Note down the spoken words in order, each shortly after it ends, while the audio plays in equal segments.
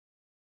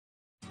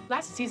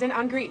last season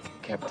on Greek.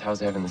 Capitale's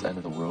having this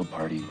end-of-the-world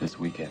party this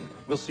weekend.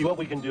 We'll see what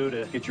we can do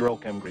to get your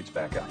OChem grades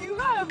back up. You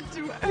have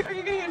to. Are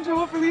you getting in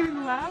trouble for leaving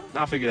the lab?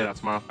 I'll figure that out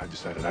tomorrow. I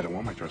decided I don't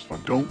want my trust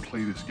fund. Don't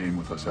play this game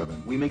with us,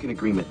 Evan. We make an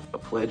agreement, a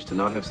pledge to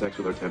not have sex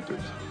with our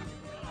tempters.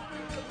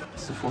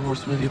 It's the 4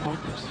 horsemen of the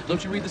apocalypse.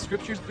 Don't you read the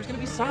scriptures? There's gonna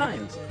be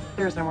signs.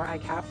 There's no more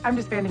ICAP. I'm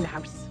disbanding the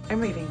house.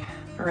 I'm leaving.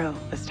 For real,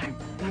 this time.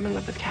 I'm in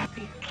love with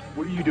Cappy.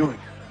 What are you doing?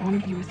 I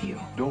want to be with you.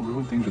 Don't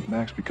ruin things with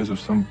Max because of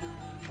some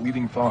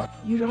fleeting thought.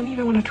 You don't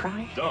even want to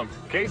try? Dumb.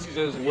 Casey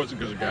says it wasn't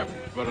because of Gavin,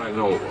 but I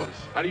know it was.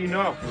 How do you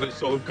know? Because I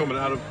saw them coming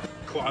out of the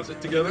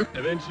closet together,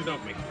 and then she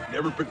dumped me.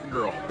 Never picked a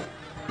girl.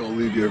 I'll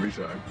leave you every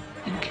time.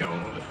 You can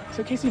count on it.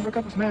 So Casey broke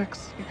up with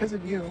Max because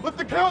of you. Let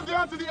the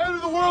countdown to the end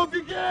of the world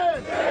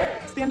begin!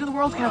 It's the end of the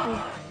world, Cappy.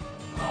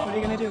 What are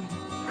you gonna do?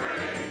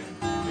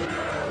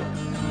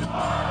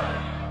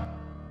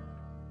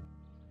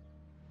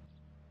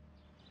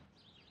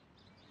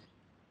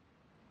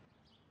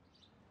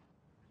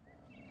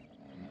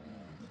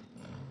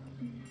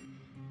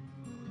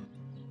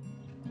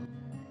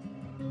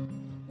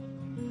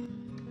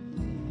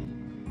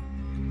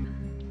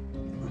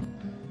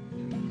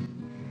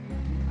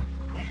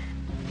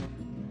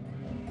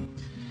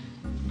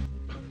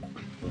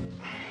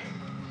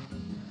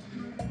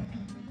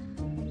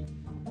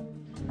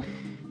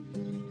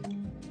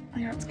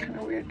 Yeah, it's kind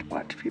of weird to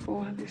watch people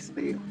while they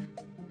sleep.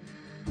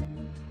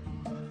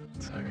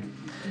 Sorry.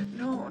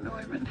 No,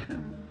 I meant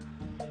him.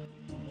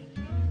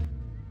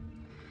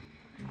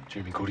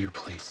 Jeremy, go to your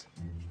place.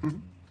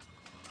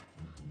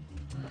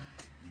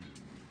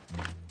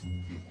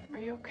 Are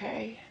you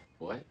okay?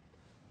 What?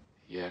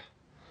 Yeah.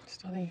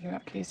 Still thinking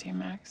about Casey and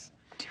Max?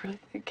 Do you really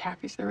think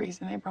Cappy's the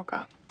reason they broke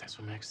up? That's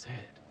what Max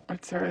said.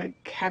 It's sort of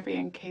like Cappy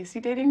and Casey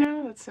dating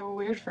now? That's so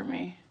weird for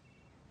me.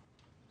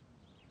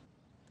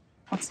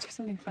 Let's do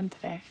something fun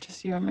today.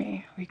 Just you and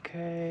me. We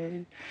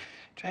could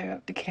drive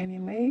up to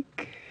Canyon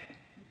Lake.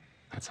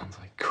 That sounds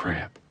like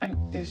crap. It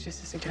was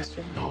just a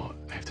suggestion. No,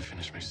 I have to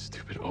finish my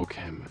stupid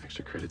OChem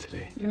extra credit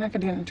today. You're not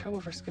gonna get in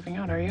trouble for skipping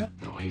out, are you?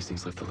 No,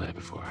 Hastings left the lab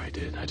before I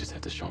did. I just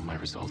have to show him my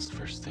results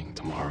first thing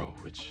tomorrow,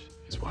 which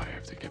is why I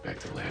have to get back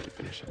to the lab to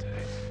finish it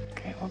today.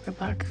 Okay, well, good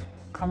luck.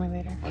 Call me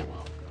later. I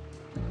will.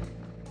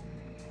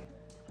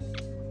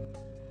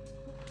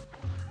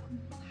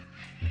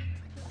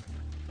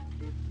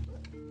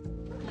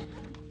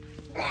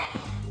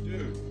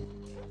 Dude.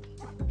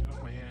 Get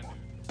off my hand,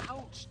 dude.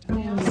 Ouch,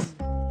 dumbass.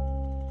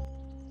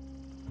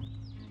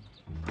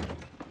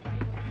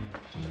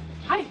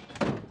 Hi.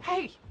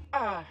 Hey.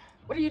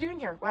 What are you doing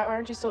here? Why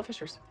aren't you still at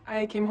Fisher's?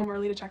 I came home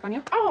early to check on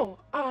you. Oh,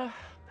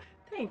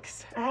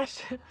 thanks, Ash.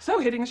 So,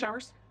 hitting the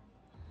showers.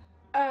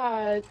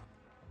 Do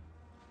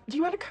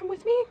you want to come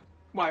with me?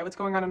 Why? What's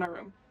going on in our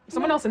room? Is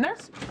someone else in there?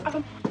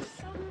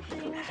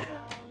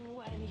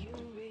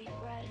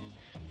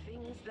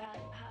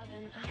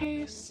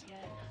 Case.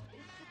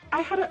 I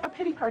had a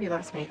pity party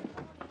last night.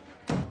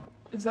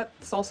 Is that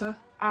salsa?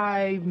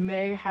 I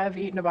may have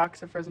eaten a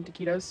box of frozen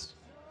taquitos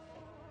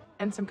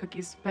and some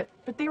cookies, but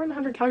they were in the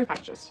 100-calorie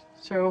packages,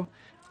 so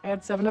I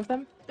had 7 of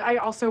them. I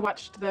also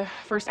watched the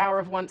first hour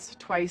of Once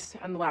twice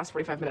and the last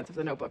 45 minutes of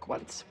The Notebook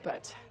once,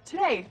 but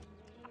today,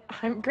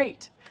 I'm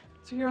great.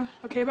 So you're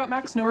okay about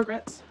Max? No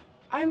regrets?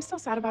 I'm still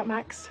sad about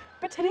Max,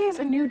 but today is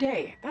a new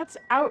day. That's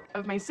out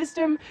of my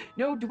system.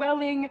 No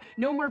dwelling,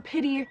 no more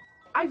pity.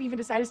 I've even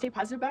decided to stay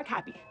positive about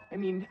Cappy. I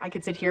mean, I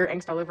could sit here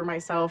angst all over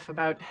myself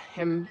about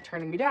him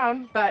turning me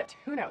down, but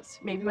who knows?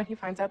 Maybe when he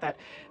finds out that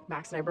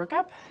Max and I broke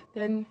up,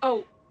 then...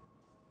 Oh,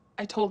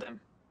 I told him.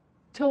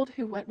 Told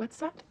who? What's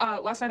that?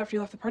 Last night after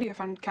you left the party, I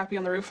found Cappy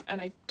on the roof, and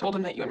I told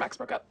him that you and Max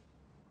broke up.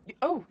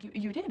 Oh,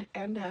 you did?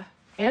 And?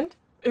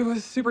 It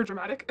was super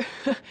dramatic.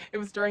 It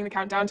was during the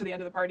countdown to the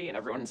end of the party, and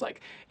everyone's like,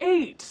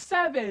 8,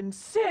 7,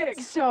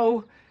 6.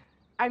 So,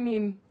 I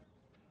mean,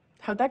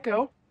 how'd that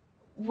go?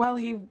 Well,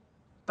 he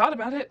thought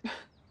about it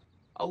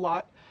a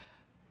lot.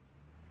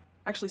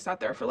 Actually sat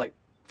there for like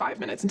 5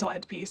 minutes until I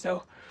had to pee,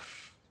 so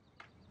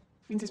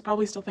means he's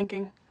probably still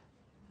thinking.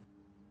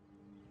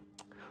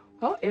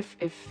 Well, if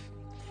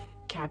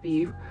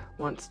Cappy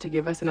wants to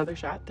give us another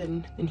shot,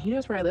 then he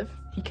knows where I live.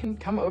 He can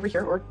come over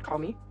here or call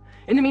me.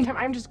 In the meantime,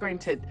 I'm just going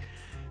to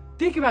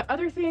think about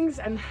other things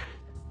and...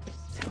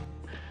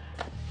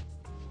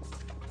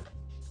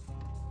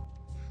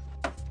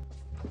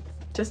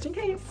 just in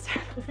case.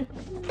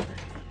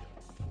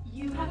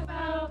 You have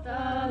felt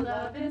the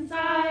love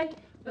inside,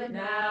 but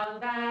now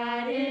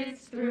that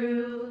it's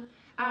through,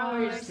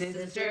 our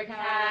sister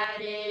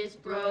cat is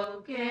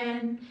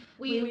broken.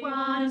 We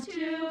want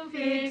to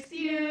fix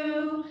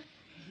you.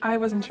 I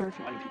wasn't sure if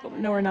you wanted people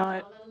to know or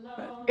not,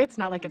 but It's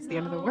not like it's the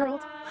end of the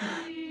world.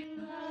 We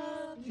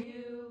love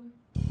you.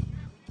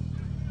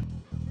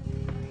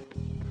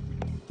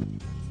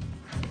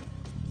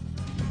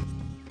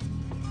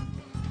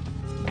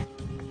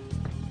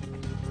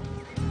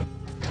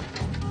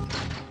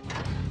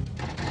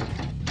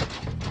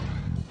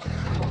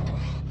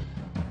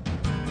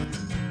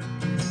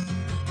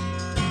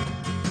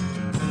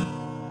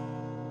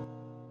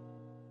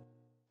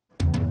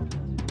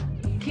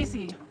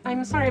 Casey,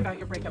 I'm sorry about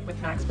your breakup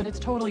with Max, but it's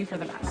totally for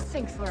the best.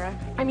 Thanks, Laura.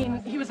 I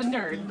mean, he was a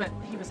nerd, but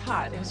he was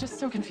hot. It was just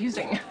so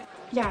confusing.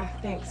 Yeah,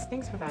 thanks.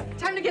 Thanks for that.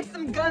 Time to get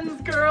some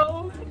guns,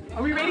 girls.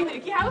 Are we raiding the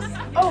Icky house?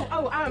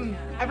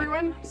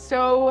 Everyone.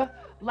 So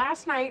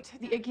last night,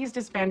 the Ickies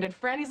disbanded.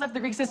 Franny's left the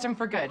Greek system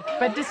for good.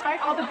 But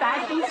despite all the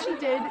bad things she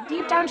did,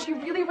 deep down she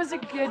really was a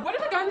good. What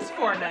are the guns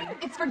for then?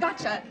 It's for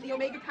gotcha. The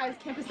Omega Chi's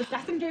campus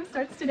assassin game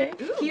starts today.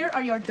 Ooh. Here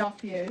are your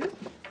dossiers.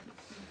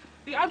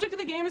 The object of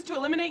the game is to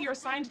eliminate your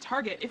assigned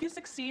target. If you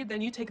succeed,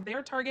 then you take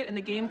their target and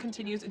the game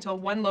continues until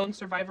one lone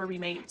survivor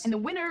remains. And the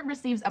winner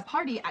receives a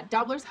party at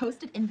Dobbler's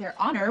hosted in their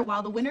honor,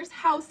 while the winner's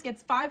house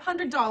gets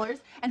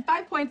 $500 and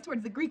 5 points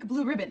towards the Greek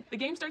blue ribbon. The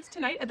game starts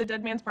tonight at the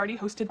Dead Man's Party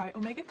hosted by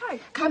Omega Chi.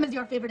 Come as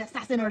your favorite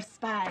assassin or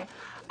spy.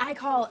 I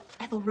call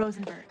Ethel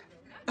Rosenberg.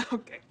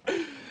 Okay.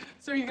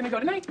 So are you gonna go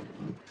tonight?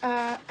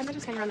 I might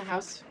just hang around the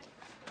house.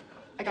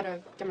 I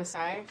gotta get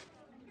Masai.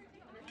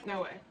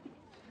 No way.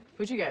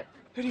 Who'd you get?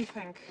 Who do you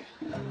think?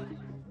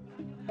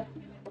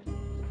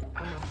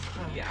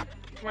 Yeah.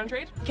 You want to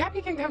trade?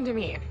 Cappy can come to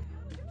me.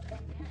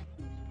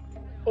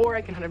 Or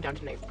I can hunt him down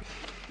tonight.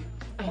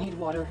 I need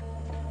water.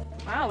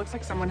 Wow, looks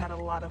like someone had a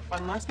lot of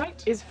fun last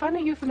night. Is fun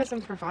a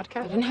euphemism for vodka?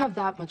 I didn't have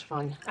that much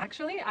fun.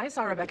 Actually, I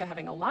saw Rebecca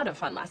having a lot of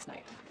fun last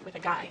night with a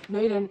guy. No,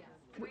 you didn't.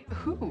 Wait,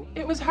 who?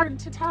 It was hard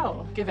to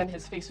tell, given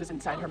his face was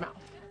inside her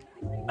mouth.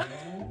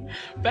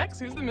 Bex,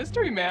 who's the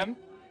mystery man?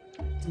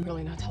 I'm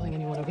really not telling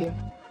any one of you.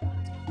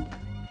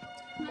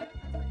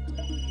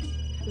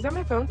 Is that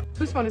my phone?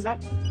 Whose phone is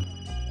that?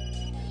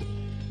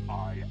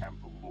 I am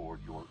the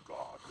Lord your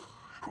God,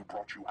 who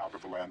brought you out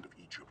of the land of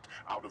Egypt,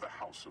 out of the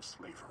house of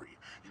slavery.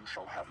 You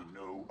shall have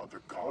no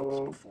other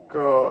gods before me.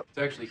 God. It's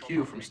actually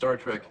Q from Star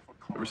Trek.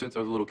 Ever since I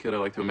was a little kid, I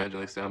like to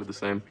imagine they sounded the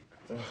same.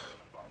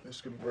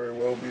 This could very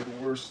well be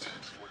the worst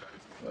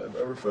I've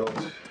ever felt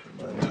in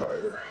my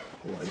entire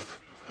life.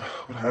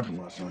 What happened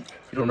last night?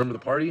 You don't remember the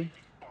party?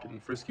 Getting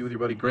frisky with your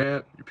buddy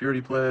Grant, your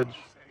purity pledge?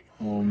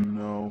 Oh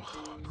no,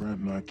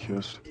 Grant and I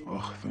kissed.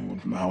 Oh, if anyone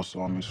from the house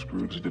saw me,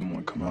 screwed, because he didn't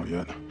want to come out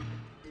yet.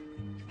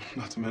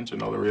 Not to mention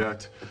how they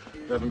react.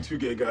 Having two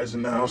gay guys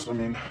in the house, I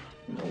mean,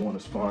 you know, one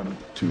is fine, and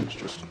two is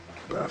just a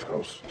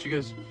bathhouse. But you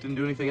guys didn't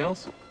do anything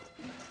else?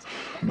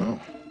 No.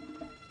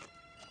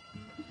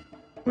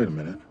 Wait a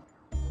minute.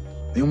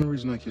 The only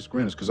reason I kissed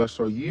Grant is because I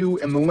saw you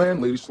and the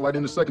landlady slide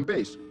into second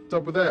base. What's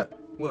up with that?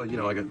 Well, you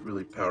know, I got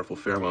really powerful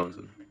pheromones,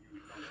 and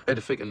I had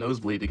to fake a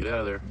nosebleed to get out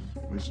of there.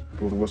 At least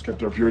both of us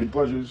kept our purity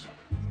pledges.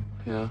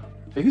 Yeah.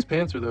 Hey, whose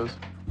pants are those?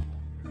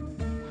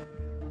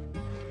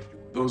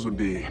 Those would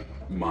be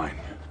mine.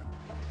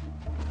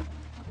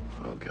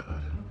 Oh,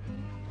 God.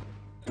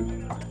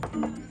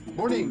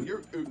 Morning. You're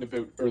out and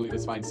about early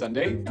this fine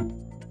Sunday.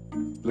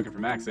 Looking for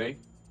Max, eh?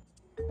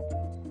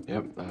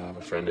 Yep,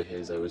 a friend of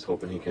his. I was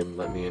hoping he can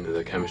let me into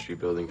the chemistry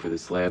building for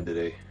this lab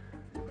today.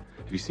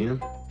 Have you seen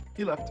him?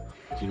 He left.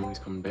 Do you know when he's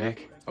coming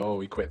back? Oh,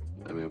 he quit.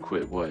 I mean,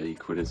 quit what? He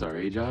quit his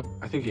RA job?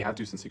 I think he had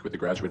to since he quit the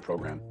graduate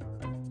program.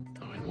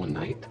 Oh, in one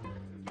night?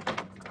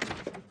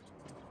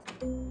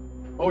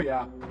 Oh,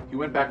 yeah. He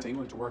went back to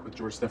England to work with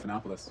George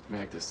Stephanopoulos.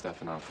 Magda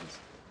Stephanopoulos.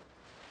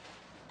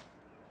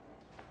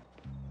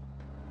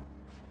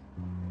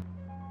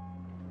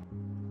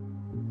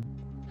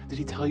 Did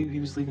he tell you he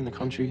was leaving the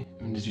country?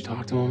 I mean, did you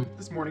talk to him?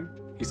 This morning,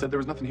 he said there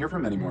was nothing here for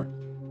him anymore.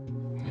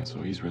 Yeah,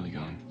 so he's really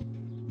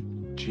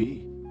gone.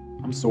 Gee,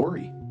 I'm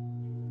sorry.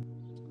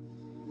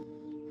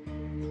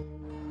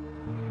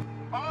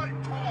 I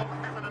call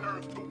heaven and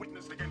earth to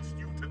witness against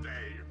you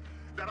today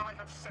that I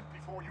have set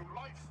before you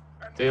life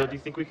and Dale, do you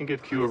think we can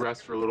give Q a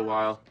rest for a little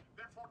while?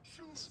 therefore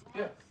choose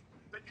life,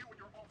 that you and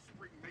your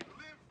offspring may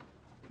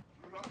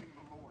live, loving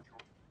the Lord your...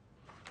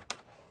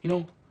 You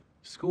know,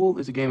 school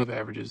is a game of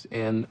averages,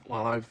 and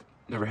while I've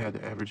never had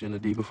to average in a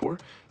D before,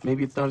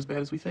 maybe it's not as bad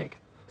as we think.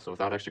 So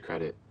without extra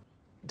credit,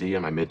 D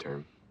on my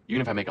midterm,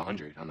 even if I make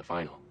 100 on the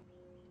final,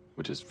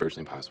 which is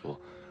virtually impossible,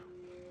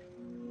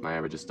 my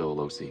average is still a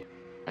low C.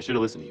 I should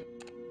have listened to you.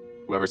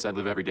 Whoever said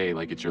live every day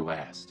like it's your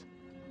last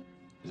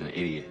is an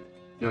idiot.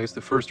 You know, I guess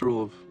the first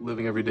rule of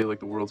living every day like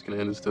the world's gonna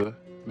end is to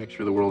make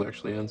sure the world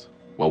actually ends.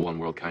 Well, one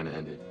world kind of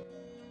ended.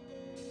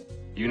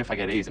 Even if I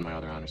get A's in my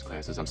other honors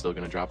classes, I'm still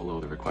gonna drop below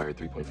the required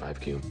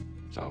 3.5 Q.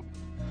 So,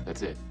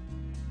 that's it.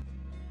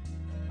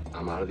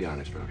 I'm out of the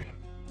honors program.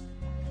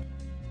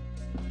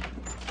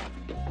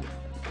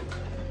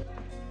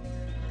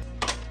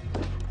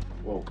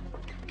 Whoa.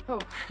 Oh,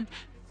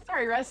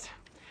 sorry, Russ.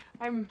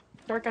 I'm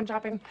dark on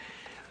shopping.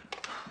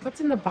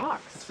 What's in the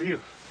box? It's for you.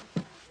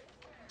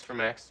 It's for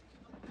Max.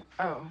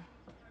 Oh.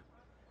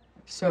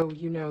 So,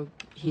 you know,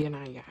 he and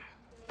I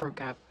broke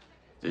up.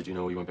 Did you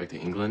know he went back to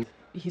England?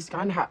 He's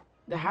gone. How?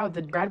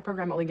 The grad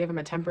program only gave him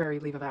a temporary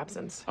leave of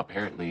absence.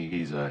 Apparently,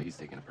 he's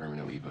taking a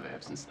permanent leave of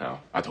absence now.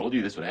 I told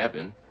you this would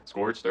happen.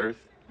 Scorched earth.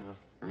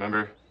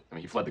 Remember? I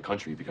mean, he fled the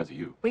country because of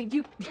you. Wait,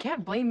 you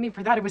can't blame me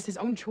for that. It was his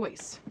own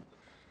choice.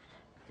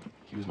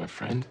 He was my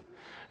friend,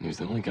 and he was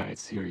the only guy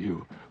at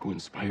CRU who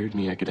inspired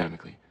me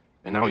academically.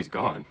 And now he's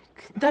gone.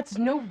 That's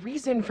no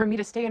reason for me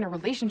to stay in a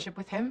relationship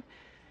with him.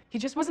 He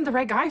just wasn't the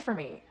right guy for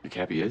me. Your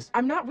Cappy is?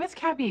 I'm not with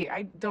Cappy,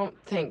 I don't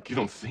think. You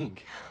don't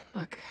think?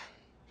 Look,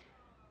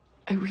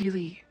 I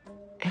really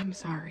am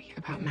sorry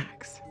about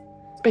Max.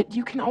 But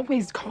you can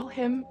always call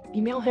him,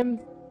 email him,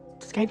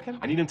 Skype him.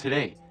 I need him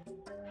today.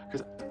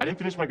 Because I didn't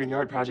finish my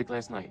Grignard project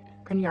last night.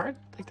 Grignard?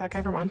 Like that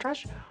guy from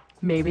Entourage?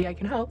 Maybe I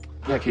can help.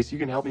 Yeah, Casey, you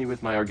can help me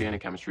with my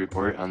organic chemistry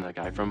report on the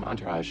guy from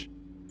Entourage.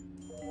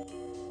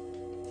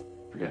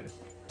 Forget it.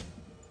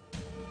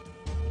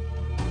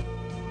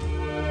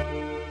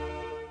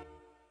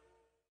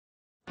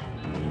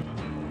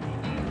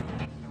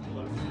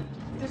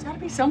 There's got to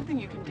be something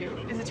you can do.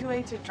 Is it too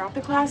late to drop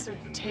the class or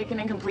take an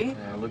incomplete?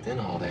 Yeah, I looked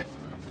into all that.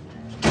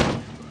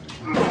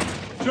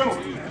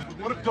 Gentlemen,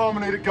 what if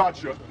Dominated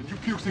got you, and you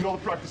pukes need all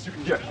the practice you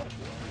can get?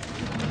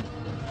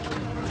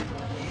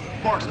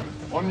 Marksman,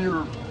 on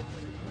your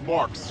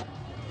marks.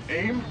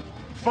 Aim,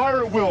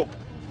 fire at will,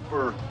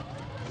 or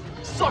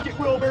suck it,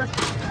 Wilbur!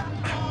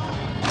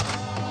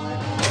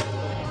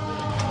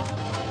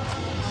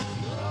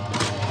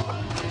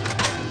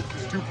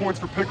 2 points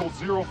for Pickle,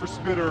 0 for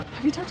Spitter.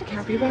 Have you talked to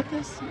Cappy about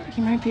this? He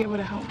might be able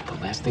to help. The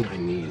last thing I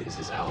need is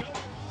his help.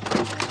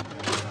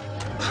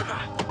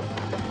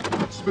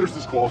 Spitter's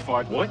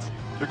disqualified. What?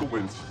 Pickle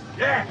wins.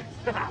 Yeah!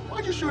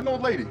 Why'd you shoot an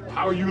old lady?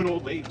 How are you an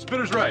old lady?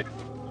 Spitter's right.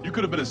 You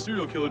could have been a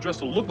serial killer dressed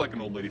to look like an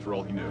old lady for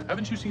all he knew.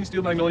 Haven't you seen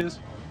Steel Magnolias?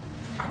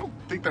 I don't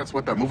think that's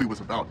what that movie was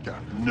about,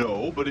 Captain.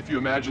 No, but if you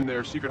imagine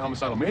they're secret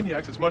homicidal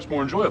maniacs, it's much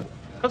more enjoyable.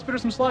 Cut Spitter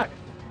some slack.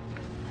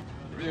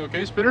 Everything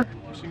okay, Spitter?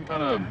 You seem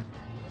kind of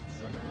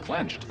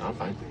clenched. No, I'm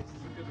fine.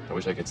 I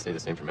wish I could say the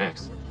same for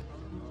Max.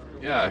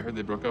 Yeah, I heard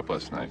they broke up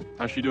last night.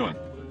 How's she doing?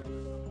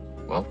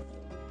 Well,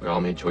 we all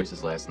made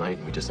choices last night,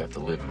 and we just have to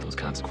live with those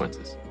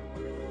consequences.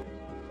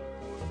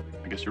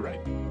 I guess you're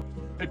right.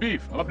 Hey,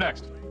 Beef, I'm up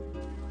next.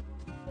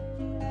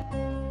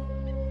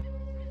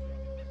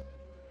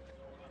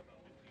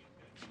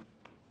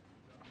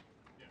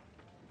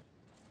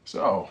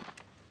 So,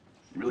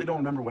 you really don't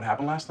remember what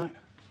happened last night?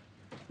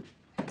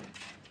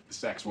 The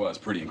sex was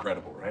pretty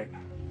incredible, right?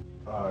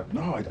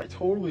 No, I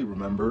totally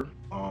remember.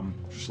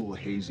 Just a little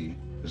hazy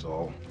is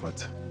all.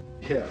 But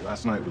yeah,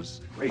 last night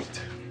was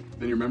great.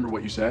 Then you remember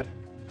what you said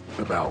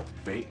about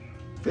fate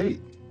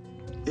Fate.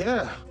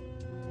 Yeah.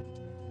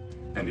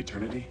 and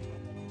eternity?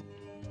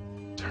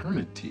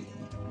 Eternity.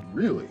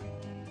 Really?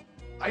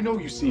 I know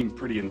you seem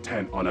pretty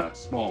intent on a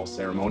small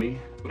ceremony,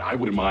 but I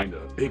wouldn't mind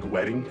a big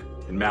wedding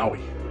in Maui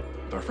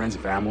with our friends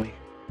and family.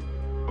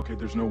 Okay,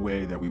 there's no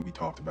way that we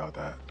talked about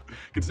that.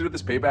 Consider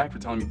this payback for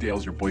telling me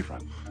Dale's your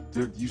boyfriend.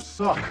 Dude, you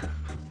suck.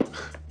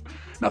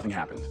 Nothing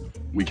happened.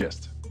 We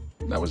kissed.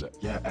 That was it.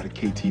 Yeah, at a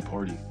KT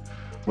party.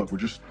 Look, we're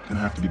just gonna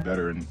have to be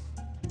better and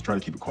try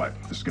to keep it quiet.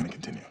 This is gonna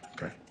continue,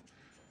 okay?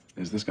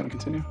 Is this gonna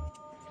continue?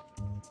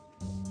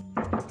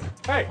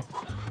 Hey!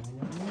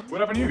 What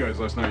happened to you guys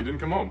last night? You didn't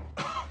come home.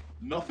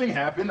 Nothing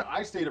happened.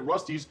 I stayed at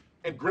Rusty's,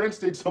 and Grant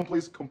stayed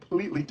someplace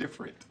completely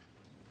different.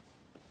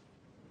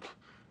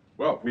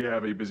 Well, we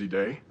have a busy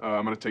day.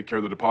 I'm gonna take care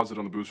of the deposit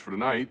on the booze for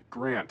tonight.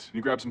 Grant, can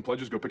you grab some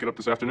pledges, go pick it up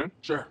this afternoon?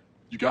 Sure.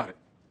 You got it.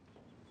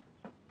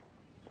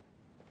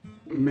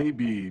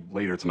 Maybe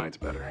later tonight's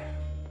better.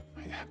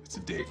 Yeah, it's a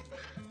date.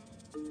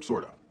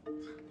 Sort of.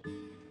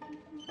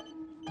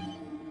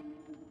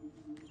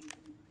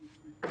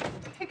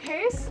 Hey,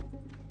 Case.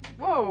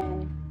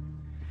 Whoa.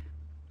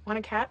 Want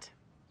a cat?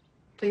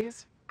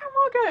 Please? I'm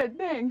all good,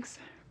 thanks.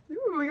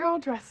 Ooh, you're all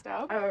dressed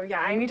up. Oh, yeah,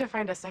 I need to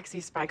find a sexy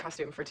spy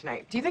costume for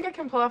tonight. Do you think I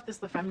can pull off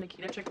this La Femme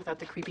Nikita chick without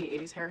the creepy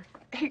 80s hair?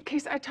 Hey,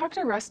 Case, I talked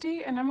to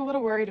Rusty, and I'm a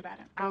little worried about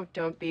him. Oh,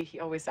 don't be. He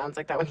always sounds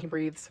like that when he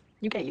breathes.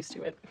 You get used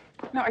to it.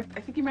 No, I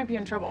think he might be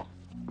in trouble.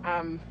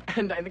 And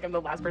I think I'm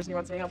the last person he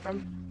wants any help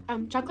from.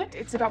 Chocolate?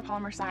 It's about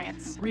polymer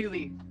science.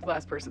 Really the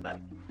last person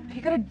then. He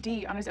got a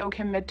D on his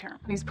OChem midterm,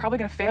 and he's probably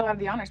gonna fail out of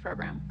the honors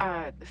program.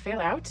 Fail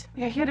out?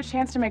 Yeah, he had a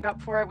chance to make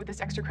up for it with this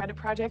extra credit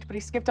project, but he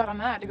skipped out on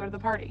that to go to the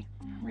party.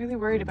 I'm really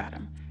worried about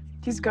him.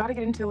 He's got to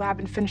get into the lab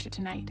and finish it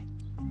tonight.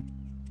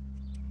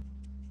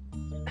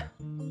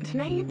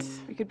 Tonight?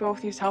 We could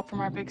both use help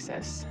from our big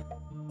sis.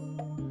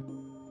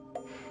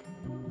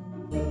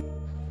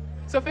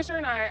 So Fisher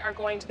and I are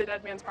going to the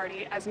dead man's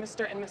party as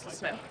Mr. and Mrs.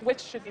 Smith, which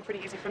should be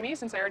pretty easy for me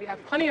since I already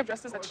have plenty of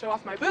dresses that show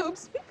off my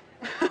boobs.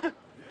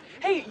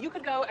 Hey, you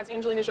could go as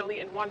Angelina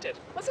Jolie in Wanted.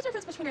 What's the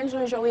difference between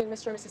Angelina Jolie and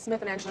Mr. and Mrs.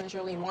 Smith and Angelina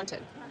Jolie in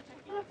Wanted?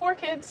 4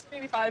 kids,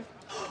 maybe 5.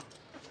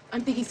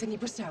 I'm thinking Sydney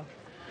Bristow.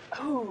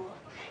 Oh,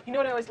 you know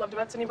what I always loved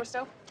about Sydney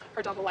Bristow?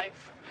 Her double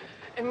life.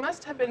 It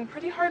must have been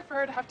pretty hard for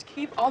her to have to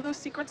keep all those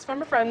secrets from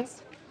her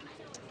friends.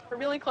 Her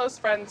really close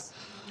friends.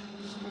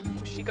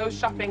 Who she goes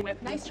shopping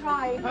with. Nice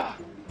try.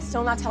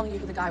 Still not telling you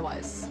who the guy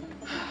was.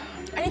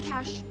 I need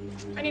cash.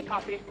 I need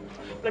coffee.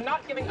 But I'm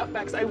not giving up,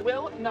 Bex. I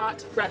will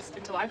not rest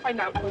until I find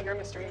out who your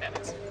mystery man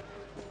is.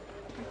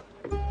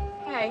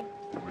 Hey.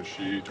 Was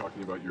she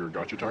talking about your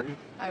gotcha target?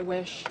 I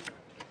wish.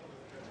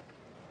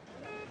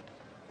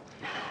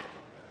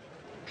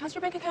 How's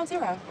your bank account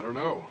zero? I don't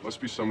know.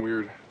 Must be some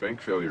weird bank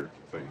failure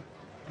thing.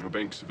 You know,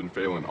 banks have been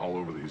failing all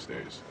over these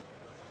days.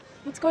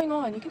 What's going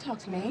on? You can talk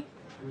to me.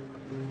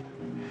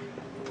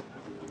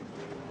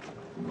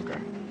 Okay.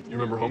 You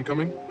remember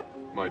homecoming?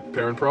 My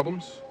parent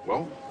problems?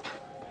 Well,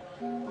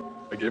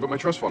 I gave up my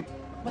trust fund.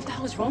 What the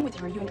hell is wrong with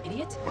you? Are you an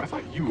idiot? Well, I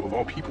thought you, of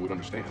all people, would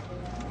understand.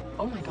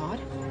 Oh my god,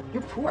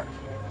 you're poor.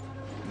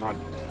 Not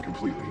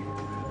completely.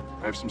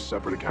 I have some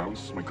separate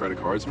accounts, my credit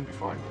cards, and I'll be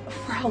fine.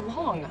 For how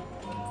long?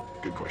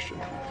 Good question.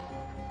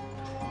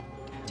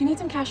 Do you need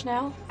some cash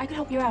now? I could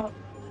help you out.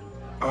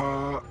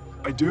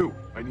 I do.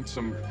 I need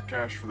some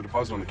cash for the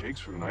deposit on the cakes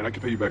for tonight. I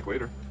can pay you back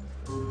later.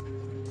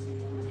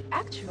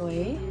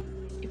 Actually,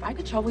 if I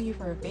could trouble you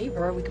for a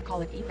favor, we could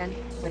call it even.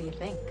 What do you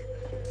think?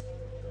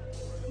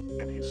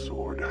 And his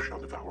sword shall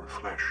devour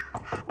flesh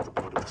with the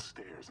blood of the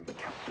stairs and the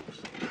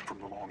captives, from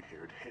the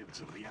long-haired heads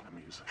of the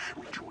enemies.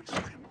 Rejoice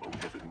in him, O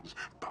heavens.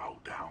 Bow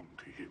down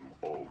to him,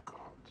 all gods.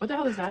 What the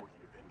hell is that?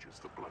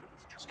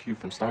 It's Q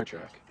from Star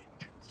Trek.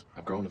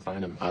 I've grown to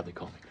find him oddly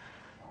calming.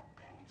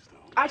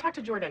 I talked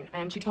to Jordan,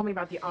 and she told me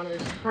about the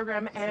honors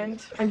program,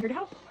 and I'm here to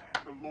help.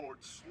 The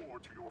Lord swore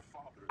to your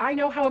father. I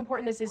know how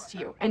important this is to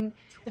you, and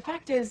the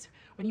fact is,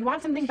 when you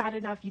want something bad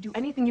enough, you do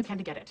anything you can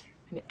to get it.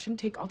 And it shouldn't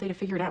take all day to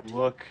figure it out.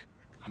 Look,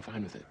 I'm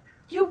fine with it.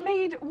 You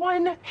made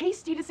one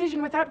hasty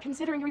decision without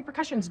considering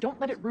repercussions. Don't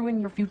let it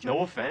ruin your future. No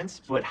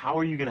offense, but how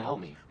are you gonna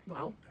help me?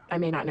 Well, I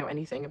may not know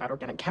anything about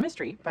organic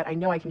chemistry, but I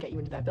know I can get you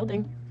into that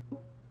building.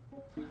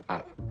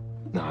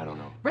 No, I don't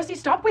know. Rusty,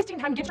 stop wasting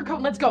time. Get your coat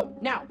and let's go.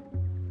 Now.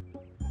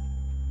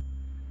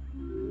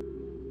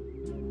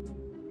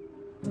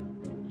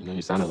 You know,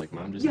 you sounded like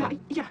Mom just now.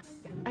 Yeah,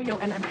 I know,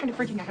 and I'm kind of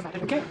freaking out about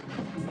it, okay?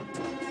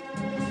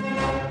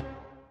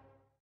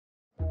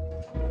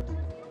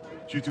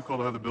 Did you two call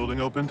to have the building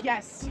opened?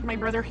 Yes, my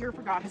brother here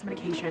forgot his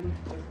medication.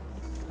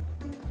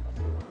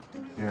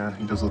 Yeah,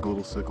 he does look a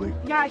little sickly.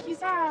 Yeah, he's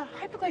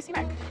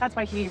hypoglycemic. That's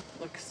why he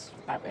looks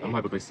that way. I'm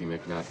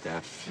hypoglycemic, not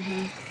deaf.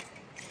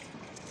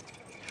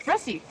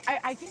 Rusty,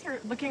 I think you're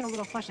looking a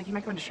little flushed, like you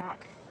might go into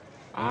shock.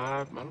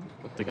 I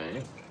don't think I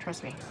am.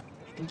 Trust me,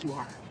 I think you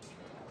are.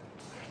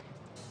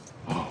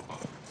 Oh.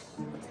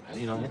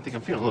 You know, I think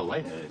I'm feeling a little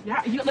lightheaded.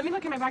 Yeah, let me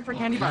look in my bag for a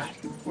candy bar.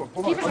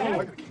 Hold Keep on, it I down.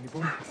 like a candy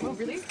bar. Oh,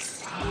 really?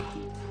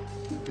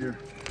 Here,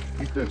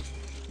 eat this.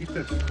 Eat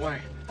this. Why?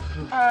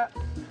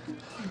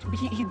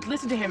 He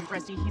listen to him,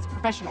 Rusty. He's a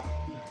professional.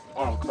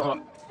 Oh,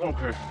 God.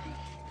 Okay.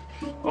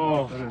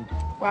 Oh.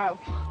 Wow.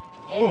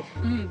 Oh.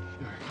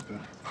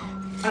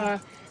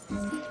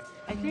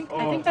 I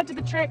think that did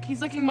the trick.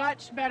 He's looking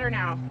much better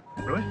now.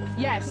 Really?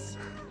 Yes.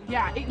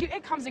 Yeah,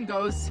 it comes and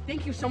goes.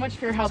 Thank you so much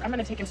for your help. I'm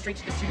gonna take him straight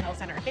to the student health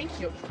center. Thank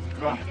you.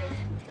 Thank you.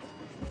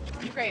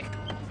 You're great.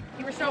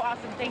 You were so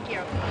awesome. Thank you.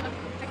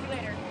 Check you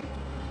later.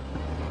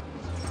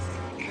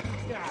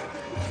 Yeah.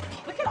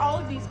 Look at all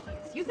of these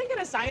keys. You think in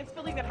a science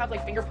building that have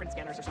like fingerprint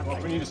scanners or something? Well,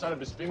 if we need to sign up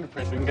his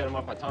fingerprints, we can get him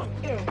off my tongue.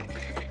 Ew.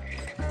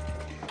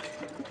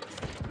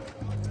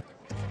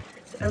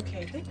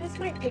 Okay, this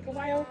might take a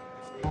while.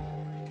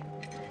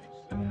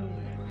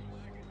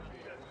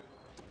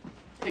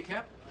 Hey,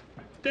 Cap.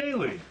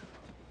 Daily.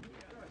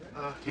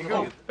 Here you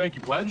go. Thank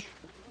you, Pledge.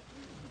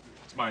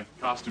 It's my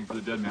costume for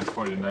the Dead Man's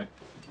party tonight.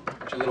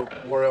 Your little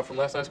wore out from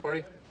last night's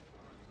party?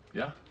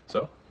 Yeah,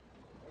 so?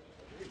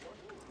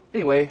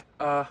 Anyway,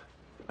 I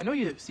know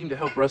you seem to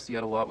help Rusty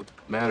out a lot with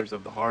matters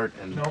of the heart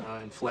and,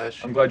 and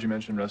flesh. I'm glad you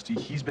mentioned Rusty.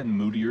 He's been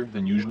moodier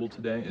than usual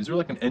today. Is there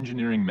like an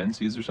engineering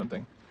menses or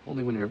something?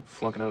 Only when you're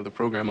flunking out of the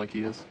program like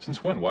he is.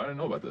 Since when? Why did I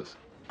know about this?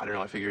 I don't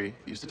know. I figure he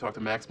used to talk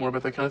to Max more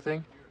about that kind of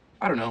thing.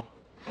 I don't know.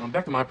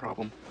 Back to my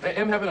problem. I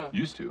am having a...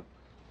 Used to?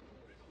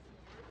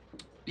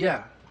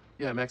 Yeah,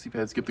 Maxi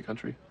Pad skipped the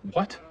country.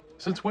 What?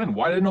 Since when?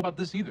 Why did I know about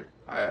this either?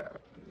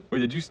 Wait,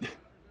 did you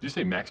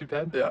say Maxi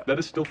Pad? Yeah. That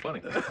is still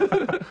funny.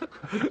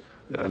 Yeah,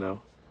 I know.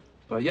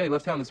 But yeah, he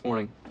left town this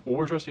morning. Well,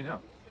 where's Rusty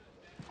now?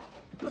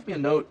 He left me a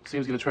note saying he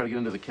was going to try to get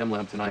into the chem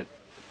lab tonight.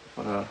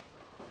 But,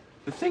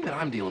 the thing that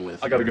I'm dealing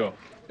with... I gotta go.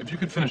 If you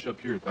could finish up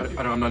here,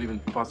 I know, I'm not even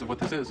positive what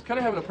this is. Kind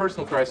of having a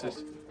personal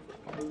crisis.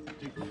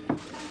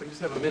 If I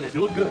just have a minute.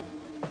 You look good.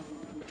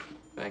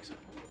 Thanks.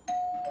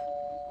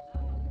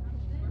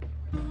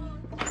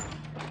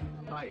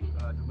 Hi,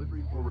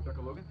 delivery for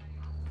Rebecca Logan?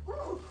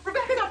 Ooh,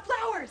 Rebecca got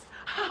flowers!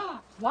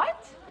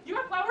 What? You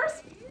got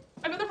flowers?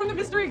 Another from the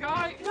mystery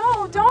guy.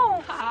 No,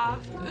 don't.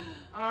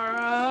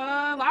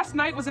 Last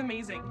night was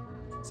amazing.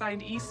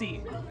 Signed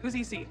EC. Who's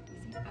EC?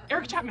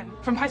 Eric Chapman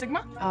from Pi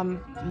Sigma?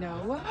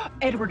 No.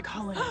 Edward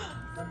Cullen.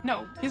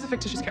 No, he's a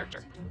fictitious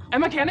character.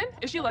 Emma Cannon?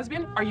 Is she a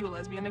lesbian? Are you a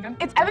lesbian again?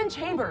 It's Evan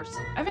Chambers.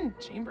 Evan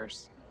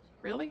Chambers.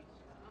 Really?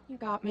 You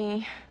got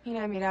me. He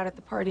and I made out at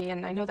the party,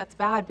 and I know that's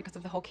bad because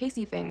of the whole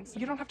Casey thing.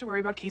 You don't have to worry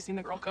about Casey and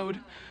the girl code.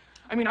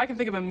 I mean, I can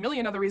think of a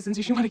million other reasons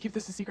you should want to keep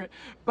this a secret,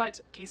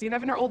 but Casey and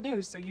Evan are old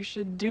news, so you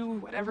should do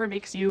whatever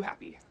makes you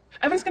happy.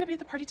 Evan's gonna be at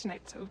the party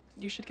tonight, so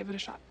you should give it a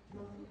shot.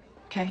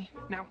 Okay.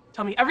 Now,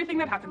 tell me everything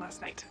that happened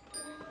last night.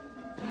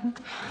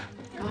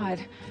 God,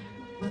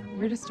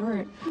 where to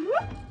start?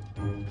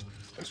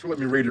 Thanks for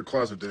letting me raid your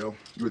closet, Dale.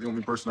 You were the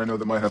only person I know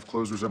that might have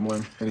clothes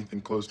resembling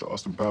anything close to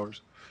Austin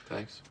Powers.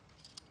 Thanks.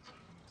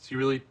 So you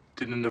really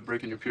didn't end up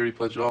breaking your purity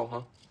pledge at all,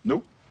 huh?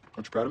 Nope.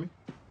 Aren't you proud of me?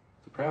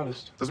 The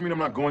proudest. Doesn't mean I'm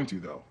not going to,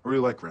 though. I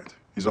really like Grant.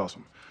 He's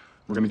awesome.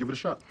 We're gonna give it a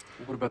shot.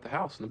 What about the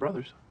house and the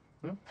brothers?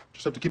 Yeah,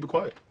 just have to keep it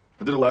quiet.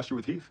 I did it last year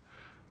with Heath.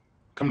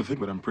 Come to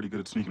think of it, I'm pretty good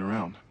at sneaking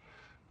around.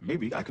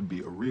 Maybe I could be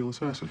a real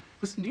assassin.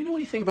 Listen, do you know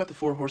anything about the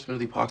 4 horsemen of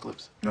the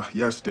apocalypse?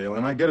 Yes, Dale,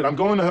 and I get it. I'm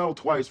going to hell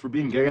twice for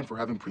being gay and for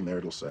having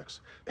premarital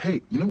sex.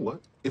 Hey, you know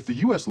what? If the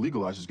U.S.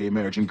 legalizes gay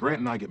marriage and Grant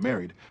and I get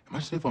married, am I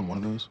safe on one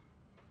of those?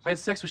 I had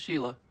sex with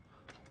Sheila.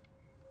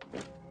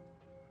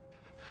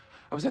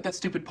 I was at that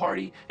stupid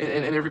party,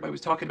 and everybody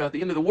was talking about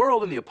the end of the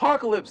world and the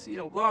apocalypse, you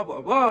know, blah,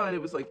 blah, blah. And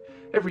it was like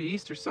every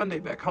Easter Sunday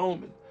back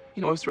home. And,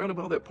 you know, I was surrounded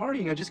by all that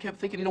partying. I just kept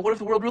thinking, you know, what if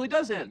the world really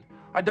does end?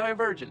 I'd die a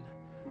virgin.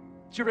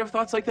 Did you ever have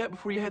thoughts like that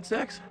before you had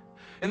sex?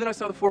 And then I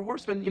saw the 4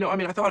 horsemen. You know, I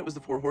mean, I thought it was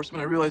the 4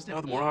 horsemen. I realized now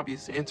the more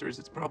obvious answer is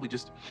it's probably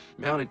just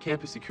mounted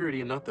campus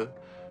security and not the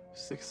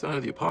 6th sign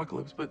of the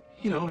apocalypse. But,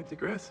 you know, I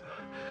digress.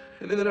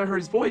 And then I heard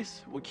his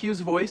voice, well,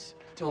 Q's voice,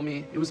 tell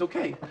me it was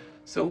okay.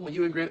 So when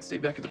you and Grant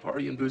stayed back at the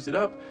party and boozed it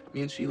up,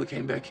 me and Sheila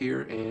came back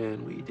here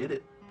and we did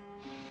it.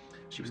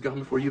 She was gone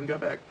before you even got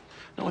back.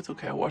 No, it's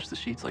okay. I washed the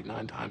sheets like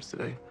 9 times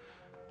today.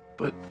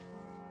 But,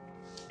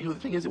 you know, the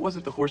thing is, it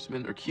wasn't the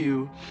horsemen or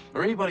Q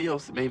or anybody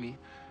else that made me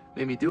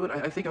do it.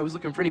 I think I was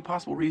looking for any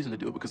possible reason to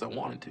do it because I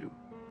wanted to.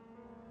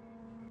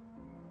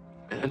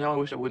 And now I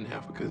wish I wouldn't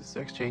have, because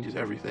sex changes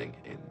everything,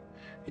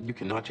 and you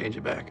cannot change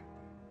it back.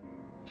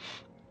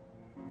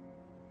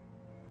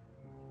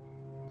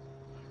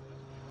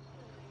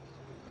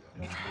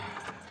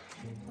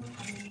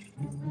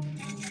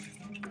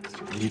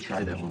 You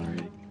tried that one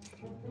already?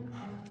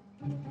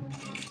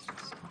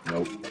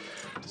 Nope.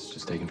 This is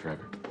just taking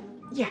forever.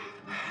 Yeah.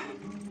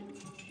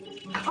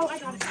 Oh, I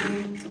got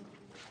it.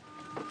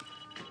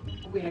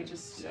 Wait, I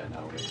just... Yeah,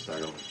 now we're gonna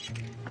start over.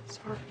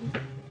 Sorry.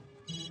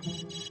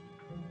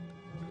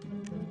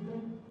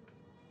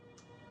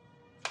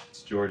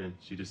 It's Jordan.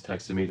 She just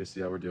texted me to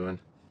see how we're doing.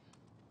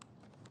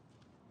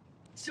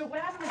 So what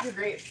happened with your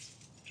grades?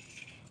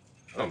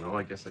 I don't know.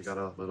 I guess I got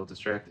a little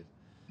distracted.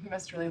 You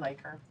must really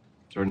like her.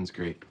 Jordan's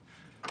great.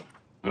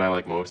 What I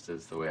like most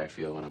is the way I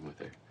feel when I'm with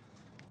her.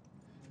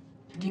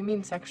 Do you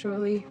mean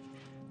sexually?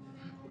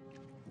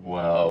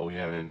 Well, we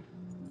haven't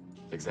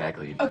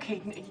exactly.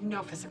 Okay,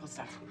 no physical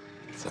stuff.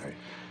 Sorry.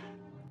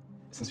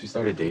 Since we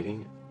started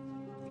dating,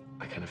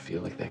 I kind of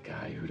feel like that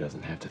guy who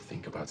doesn't have to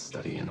think about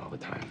studying all the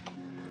time.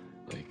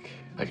 Like,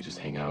 I could just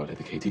hang out at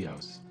the KT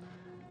house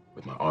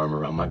with my arm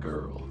around my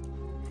girl.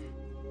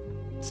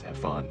 Just have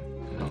fun,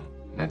 you know?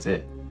 And that's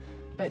it.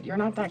 But you're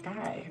not that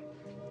guy.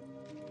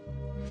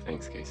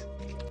 Thanks, Case.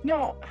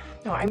 No,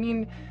 I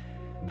mean,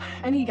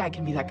 any guy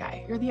can be that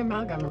guy. You're the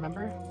amalgam,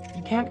 remember?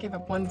 You can't give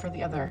up one for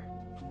the other.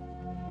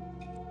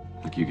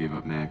 Like you gave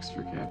up Max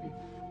for Cappy.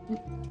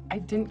 I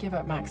didn't give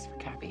up Max for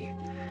Cappy.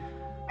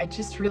 I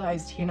just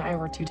realized he and I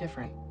were too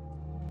different.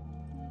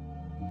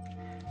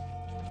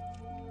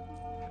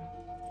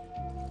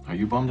 Are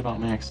you bummed about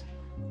Max?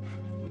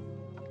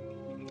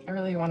 I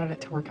really wanted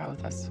it to work out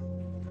with us.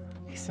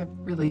 He's a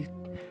really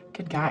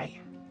good guy.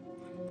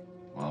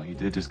 Well, he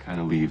did just kind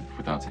of leave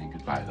without saying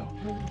goodbye, though.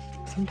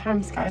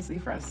 Sometimes guys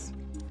leave for us.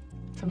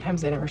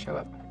 Sometimes they never show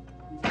up.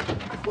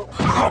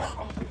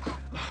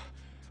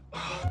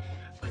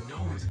 My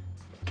nose.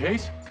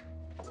 Case?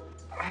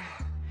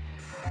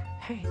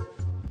 Hey.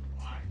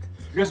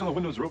 You guys know the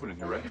windows are open in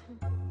here, right?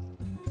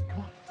 Come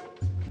on.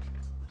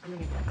 I'm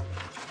gonna go.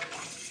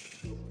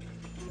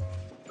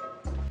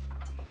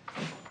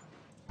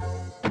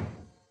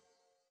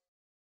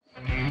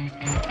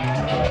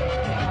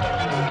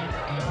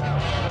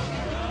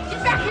 Get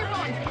back here,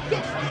 Ron!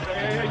 Get...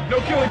 Hey, no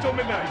killing till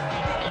midnight.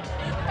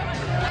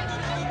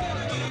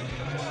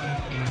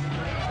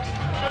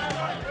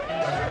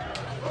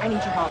 I need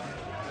your help.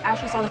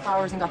 Ashley saw the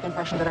flowers and got the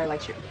impression that I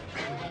liked you.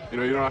 You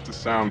know, you don't have to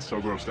sound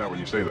so grossed out when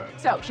you say that.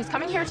 So, she's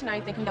coming here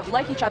tonight thinking that we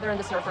like each other and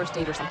this is our first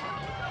date or something.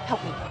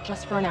 Help me,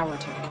 just for an hour or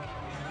two.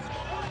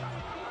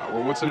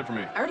 Well, what's in it for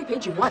me? I already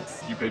paid you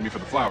once. You paid me for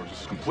the flowers.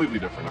 This is completely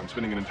different. I'm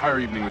spending an entire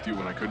evening with you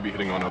when I could be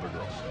hitting on other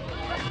girls.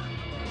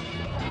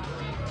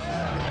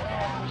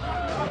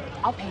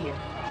 I'll pay you.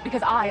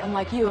 Because I,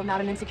 unlike you, am not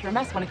an insecure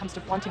mess when it comes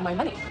to flaunting my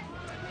money.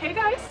 Hey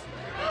guys,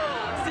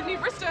 Sydney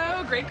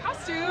Bristow, great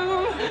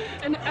costume.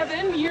 And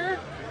Evan, you're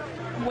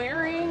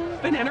wearing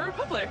Banana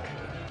Republic.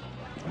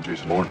 I'm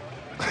Jason Bourne.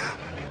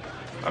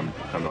 I'm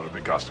not a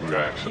big costume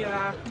guy, actually.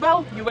 Yeah,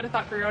 well, you would have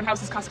thought for your own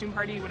house's costume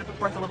party you would have put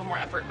forth a little more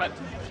effort, but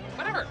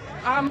whatever.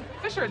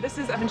 Fisher, this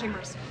is Evan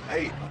Chambers.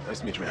 Hey, nice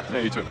to meet you, man.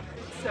 Hey, you too.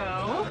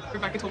 So,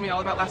 Rebecca told me all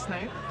about last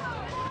night.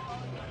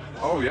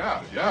 Oh,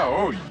 yeah.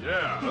 Oh,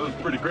 yeah. That was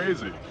pretty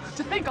crazy.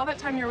 To think all that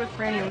time you were with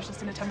Franny was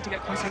just an attempt to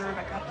get closer to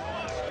Rebecca.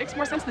 Makes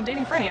more sense than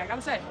dating Franny, I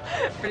gotta say.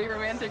 Pretty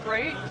romantic,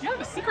 right? Yeah,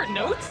 the secret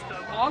notes, the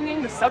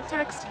longing, the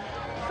subtext.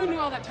 Who knew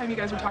all that time you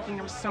guys were talking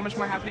there was so much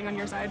more happening on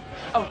your side?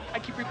 Oh, I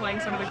keep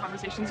replaying some of the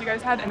conversations you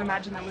guys had and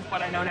imagine them with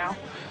what I know now.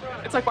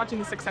 It's like watching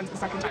The Sixth Sense the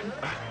second time.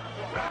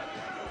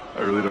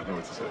 I really don't know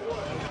what to say.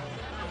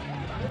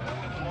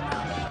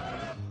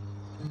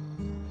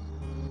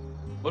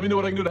 Let me know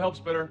what I can do to help,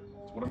 Spitter.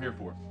 That's what I'm here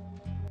for.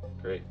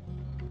 Great.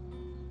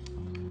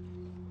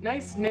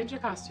 Nice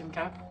ninja costume,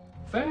 Cap.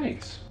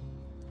 Thanks.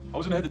 I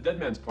was gonna head to Dead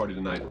Man's party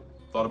tonight.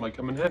 thought it might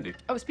come in handy.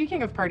 Oh,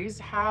 speaking of parties,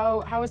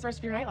 how was the rest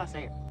of your night last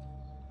night?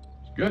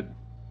 It's good.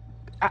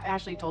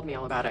 Ashley told me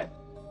all about it.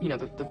 You know,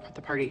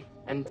 the party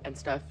and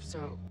stuff.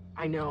 So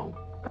I know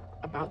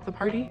about the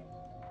party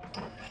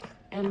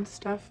and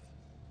stuff.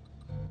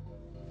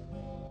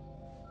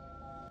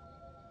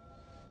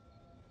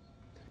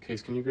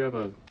 Case, can you grab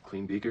a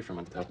clean beaker from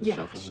on the top of the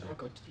shelf over there? I'll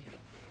go to you.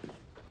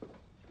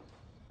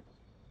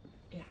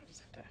 Yeah, I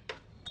just have to.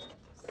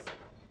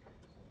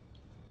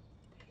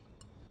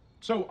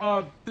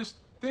 So, this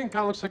thing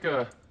kind of looks like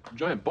a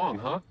giant bong,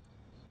 huh?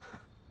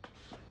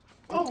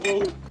 Oh.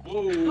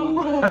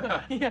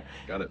 Whoa. Yeah.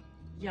 Got it.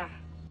 Yeah.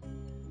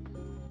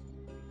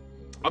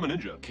 I'm a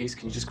ninja. Case,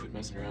 can you just quit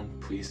messing around,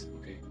 please?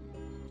 Okay.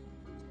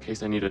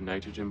 Case, I need a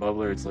nitrogen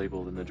bubbler. It's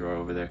labeled in the drawer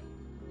over there.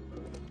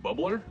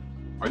 Bubbler?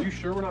 Are you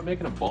sure we're not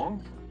making a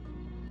bong?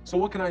 So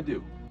what can I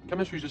do?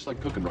 Chemistry's just like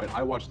cooking, right?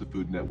 I watch the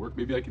Food Network.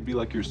 Maybe I can be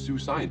like your Sue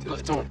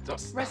scientist. Don't.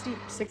 Rusty,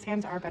 6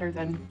 hands are better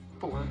than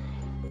 4.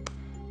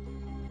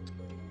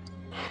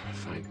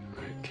 Fine.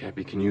 All right,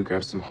 Cappy, can you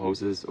grab some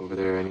hoses over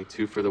there? I need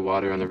 2 for the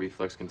water and the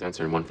reflux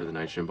condenser and 1 for the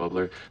nitrogen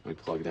bubbler. Let me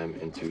plug them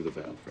into the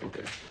valve right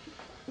there.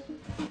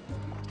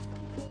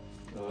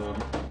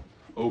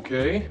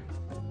 Okay.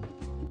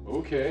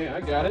 Okay, I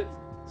got it.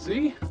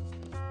 See?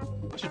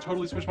 I should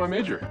totally switch my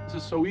major. This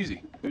is so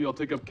easy. Maybe I'll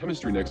take up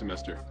chemistry next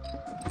semester.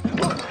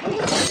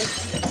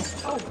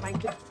 Oh my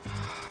god.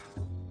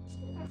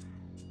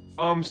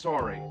 I'm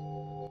sorry.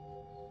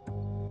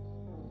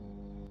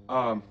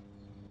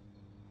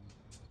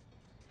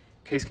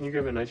 Case, can you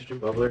grab a nitrogen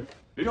bubbler?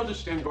 Maybe I'll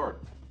just stand guard.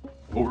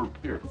 Over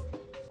here.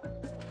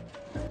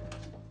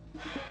 I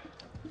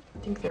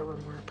think there were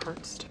more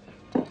parts to it.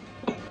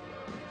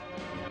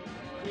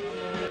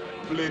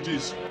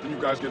 Ladies, can you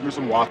guys get me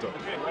some water?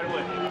 Okay, right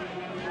away.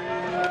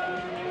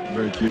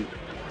 Very cute.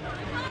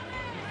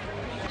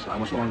 So how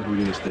much longer do we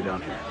need to stay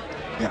down here?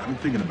 Yeah, I've been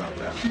thinking about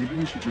that. Maybe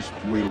we should just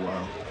wait a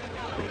while.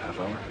 Wait a half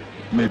hour?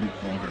 Maybe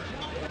longer.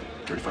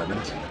 35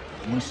 minutes? I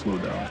want to slow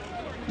down.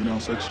 You know,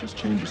 sex just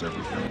changes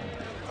everything.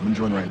 I'm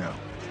enjoying right now.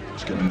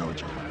 Just getting to know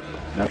each other.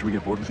 And after we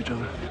get bored with each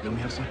other, then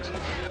we have sex? I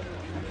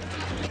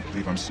can't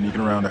believe I'm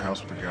sneaking around the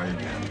house with a guy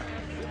again.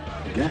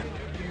 Again?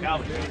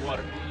 Calvin, give me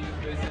water.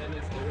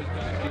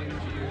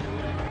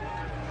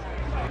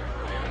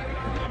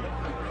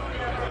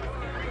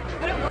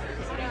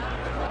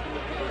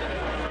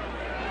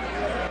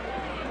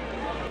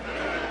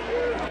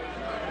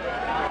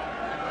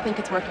 I think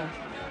it's working.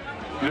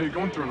 You know, you're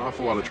going through an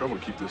awful lot of trouble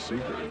to keep this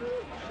secret.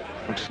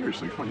 Like,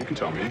 seriously, come on, you can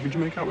tell me. Who'd you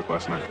make out with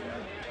last night?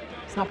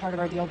 It's not part of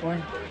our deal,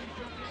 Bourne.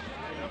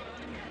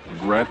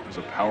 Regret is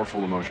a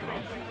powerful emotion, huh?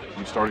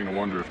 I'm starting to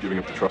wonder if giving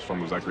up the trust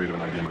fund was that great of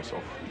an idea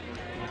myself.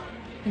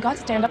 You got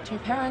to stand up to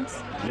your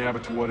parents. Yeah,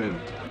 but to what end?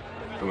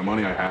 So the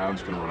money I have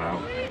is gonna run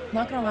out. I'm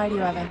not gonna lie to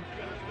you, Evan.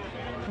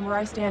 From where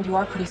I stand, you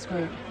are pretty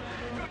screwed.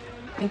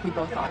 I think we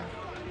both are.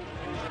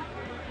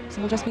 So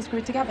we'll just be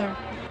screwed together.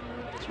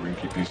 So we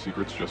can keep these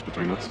secrets just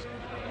between us?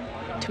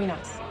 Between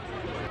us.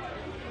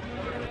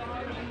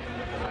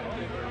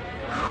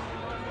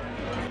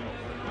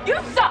 You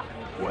suck!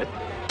 What?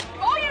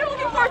 All you're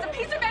looking for is a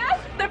piece of ass?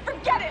 Then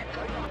forget it!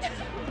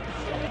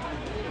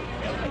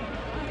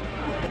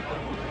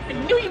 I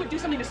knew you would do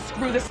something to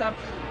screw this up.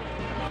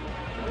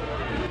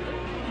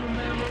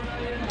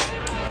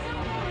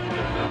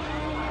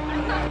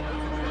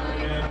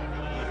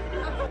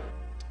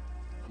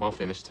 I'm all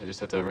finished. I just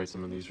have to write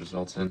some of these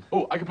results in.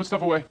 Oh, I can put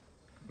stuff away.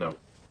 No.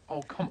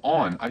 Oh, come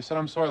on. I said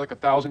I'm sorry like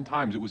 1,000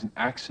 times. It was an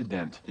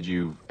accident. Did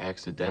you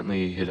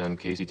accidentally hit on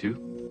Casey too?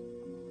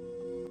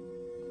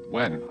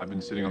 When? I've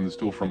been sitting on the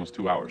stool for almost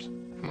 2 hours.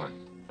 Come on.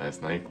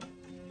 Last night,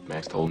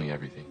 Max told me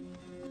everything.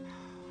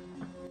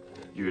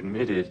 You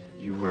admitted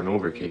you weren't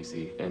over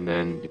Casey, and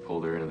then you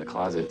pulled her into the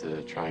closet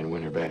to try and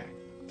win her back.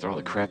 After all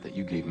the crap that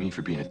you gave me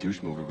for being a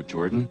douche mover with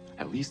Jordan,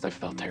 at least I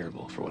felt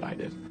terrible for what I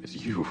did. It's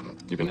you've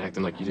been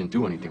acting like you didn't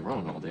do anything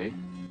wrong all day.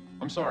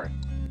 I'm sorry.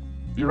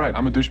 You're right,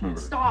 I'm a douche mover.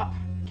 Stop.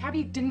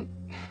 Cabby didn't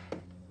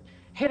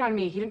hit on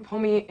me. He didn't pull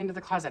me into the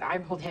closet. I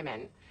pulled him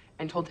in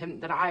and told him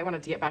that I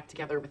wanted to get back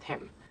together with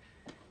him.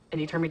 And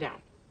he turned me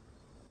down.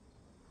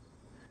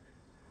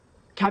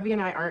 Cabby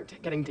and I aren't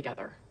getting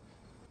together.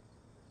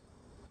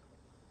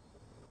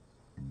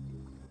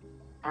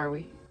 Are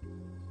we?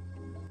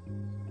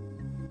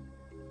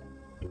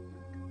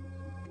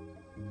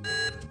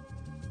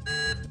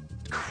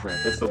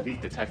 Crap, that's the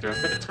leak detector.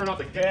 I'm gonna turn off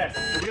the gas.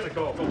 We gotta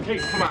go. Okay,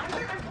 come on.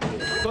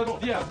 Go,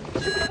 yeah.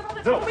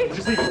 No,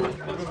 just leave it. Go.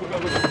 Let's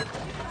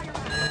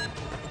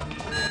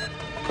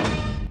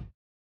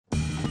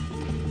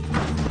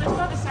go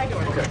out the side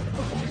door. Okay.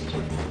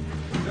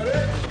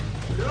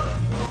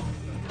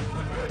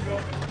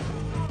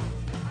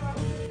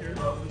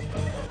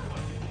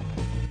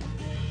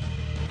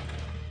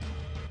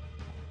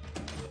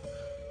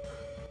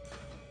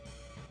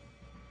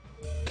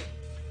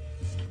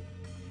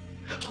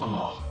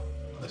 Oh,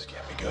 this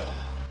can't be good.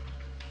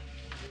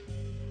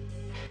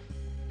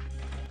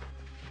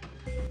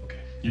 Okay,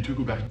 you two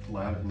go back to the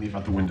lab and leave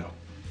out the window.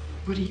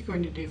 What are you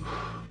going to do?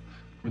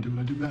 I'm gonna do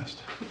what I do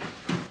best.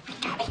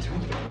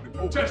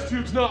 Test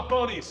tubes, not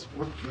bunnies.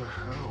 What the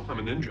hell? I'm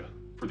a ninja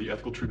for the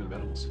ethical treatment of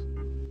animals.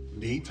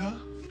 Nita?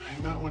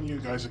 Hey, not one of you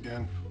guys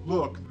again.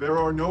 Look, there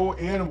are no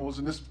animals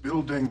in this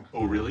building.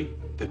 Oh, really?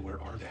 Then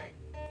where are they?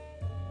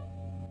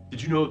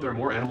 Did you know that there are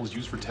more animals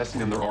used for testing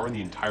than there are in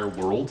the entire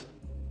world?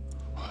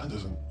 Well, that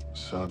doesn't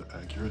sound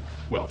accurate.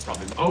 Well,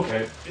 probably.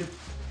 Okay.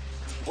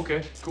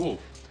 Okay, cool.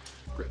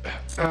 Great.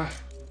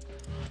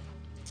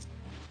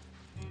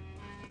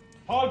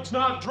 Hugs,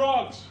 not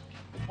drugs.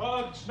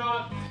 Hugs,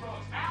 not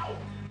drugs. Ow!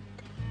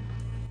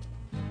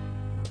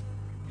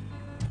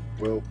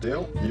 Well,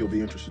 Dale, you'll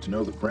be interested to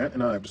know that Grant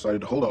and I have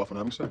decided to hold off on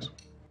having sex.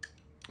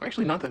 I'm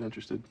actually not that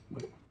interested.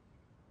 But...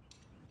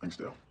 Thanks,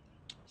 Dale.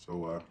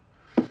 So,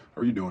 how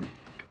are you doing?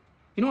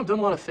 You know, I've done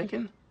a lot of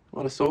thinking, a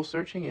lot of soul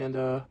searching, and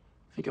I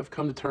think I've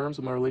come to terms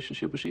with my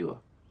relationship with Sheila.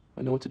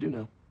 I know what to do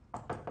now.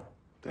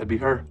 That'd be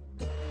her.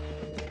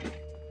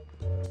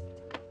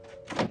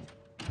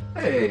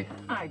 Hey.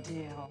 Hi,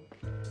 Dale.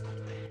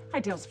 Hi,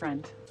 Dale's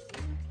friend.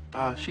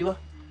 Sheila?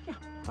 Yeah.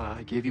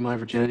 I gave you my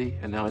virginity,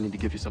 and now I need to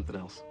give you something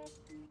else.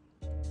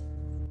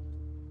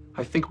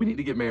 I think we need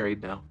to get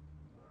married now.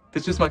 If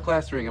it's just my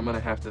class ring, I'm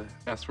gonna have to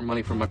ask for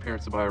money from my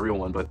parents to buy a real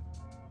one, but...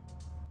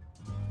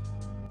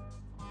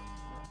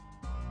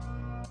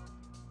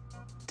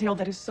 Dale,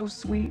 that is so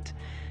sweet.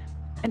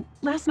 And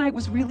last night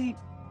was really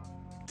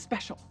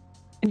special.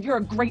 And you're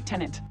a great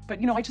tenant. But,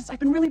 you know, I've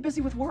been really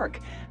busy with work.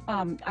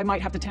 I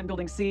might have to tend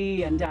Building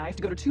C, and I have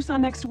to go to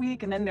Tucson next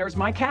week, and then there's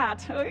my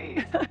cat.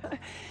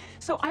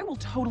 So I will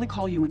totally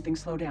call you when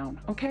things slow down,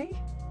 okay?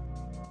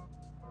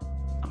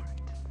 All right.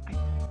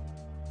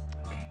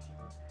 Okay.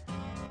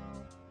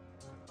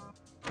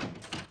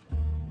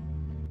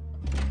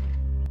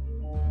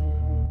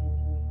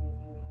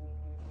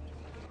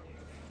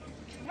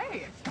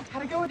 Hey,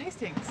 how'd it go with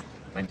Hastings?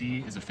 My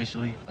D is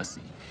officially a C.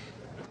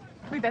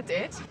 Wait, that's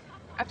it?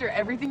 After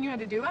everything you had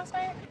to do last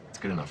night? It's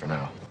good enough for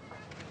now.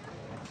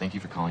 Thank you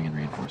for calling in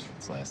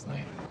reinforcements last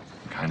night.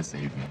 You kind of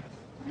saved me.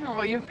 Oh,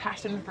 well, you have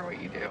passion for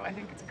what you do. I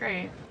think it's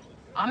great.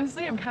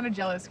 Honestly, I'm kind of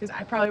jealous because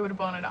I probably would have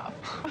blown it off.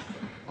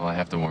 Well, I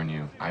have to warn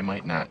you, I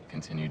might not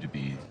continue to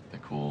be the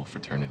cool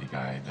fraternity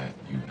guy that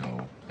you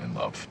know and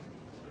love.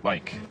 I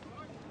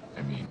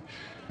mean,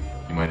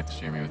 you might have to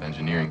share me with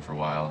engineering for a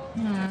while.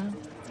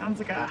 Sounds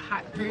like a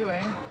hot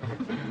three-way.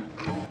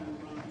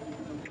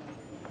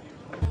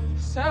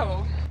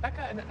 So,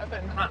 Becca and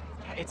Evan, huh?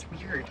 Yeah, it's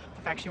weird.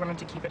 The fact she wanted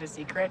to keep it a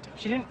secret.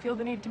 She didn't feel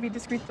the need to be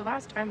discreet the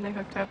last time they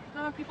hooked up.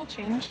 People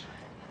change.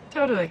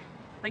 Totally.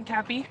 Like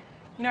Cappy.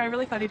 You know, I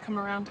really thought he'd come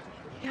around.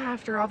 Yeah,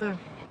 after all the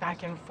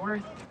back and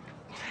forth,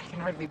 I can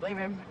hardly blame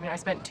him. I mean, I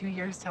spent 2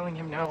 years telling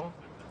him no.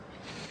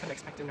 Couldn't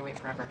expect him to wait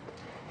forever.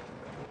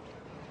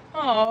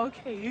 Oh,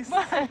 Case.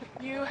 What?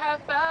 You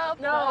have felt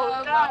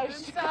love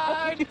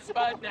inside,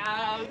 but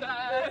now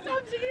that...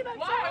 Stop singing that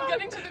Wow, song. I'm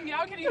getting to the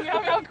meow kitty meow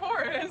meow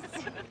chorus.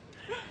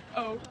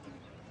 Oh.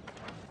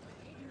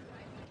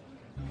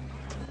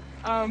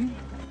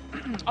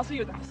 I'll see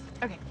you at the house.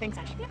 Okay, thanks,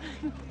 Ash.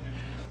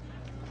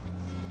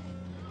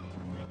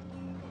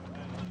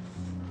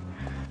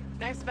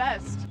 Nice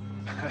vest.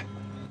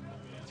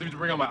 Seems to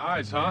bring out my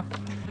eyes, huh?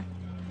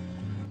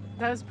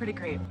 That was pretty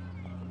great,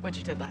 what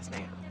you did last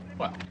night.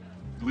 Well,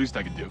 the least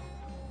I could do.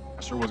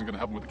 I sure wasn't gonna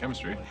help him with the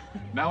chemistry.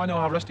 Now I know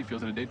how Rusty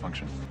feels at a date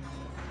function.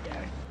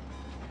 Yeah.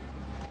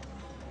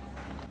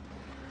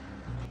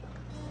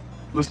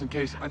 Listen,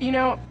 Case, You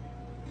know,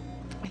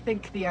 I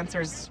think the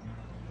answer's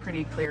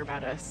pretty clear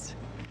about us.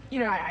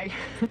 You know, I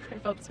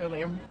felt so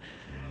lame.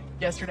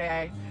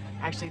 Yesterday,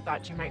 I actually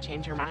thought you might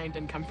change your mind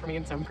and come for me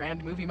in some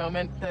grand movie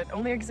moment that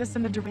only exists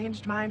in the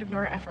deranged mind of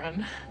Nora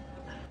Ephron.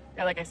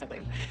 Yeah, like I said,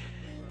 lame.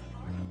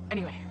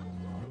 Anyway,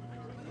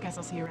 guess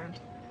I'll see you around.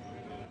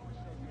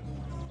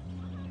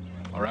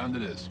 Around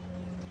it is.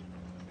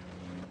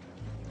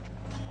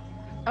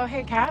 Oh,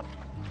 hey, Cap.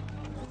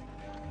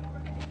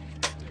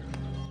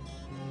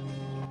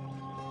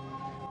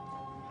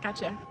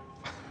 Gotcha.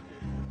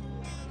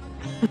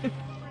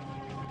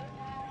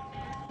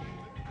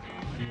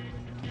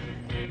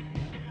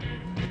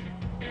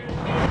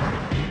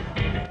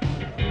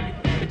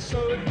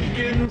 So it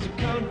begins a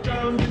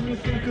countdown. Can you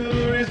think of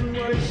the reason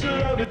why you're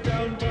surrounded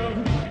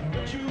downtown?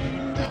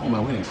 What the hell am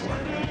I waiting for?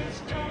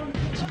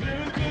 It's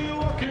lyrically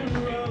walking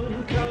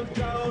around.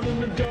 Countdown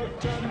in the dark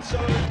time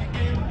inside.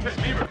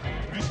 Hey, Beaver,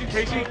 have you seen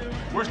Casey?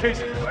 Where's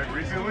Casey? Like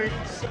recently?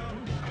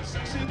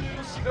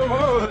 Oh,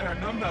 hello there,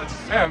 numbnuts.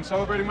 Hey, I'm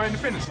celebrating my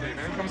Independence Day,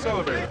 man. Come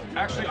celebrate.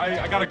 Actually,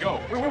 I gotta go.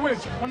 Wait.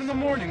 It's 1 in the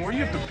morning. Where do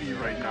you have to be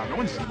right now? No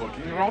one's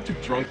looking. We're all too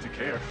drunk to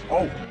care.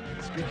 Oh,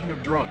 speaking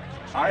of drunk,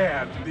 I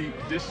had the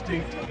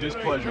distinct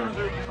displeasure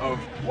of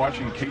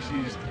watching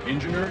Casey's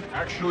engineer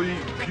actually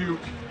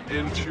puke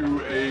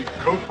into a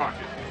coat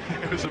pocket.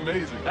 It was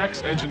amazing.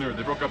 Ex-engineer,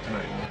 they broke up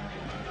tonight.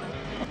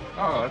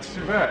 Oh, that's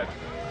too bad.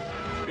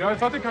 Yeah, I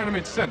thought that kind of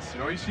made sense.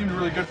 You know, he seemed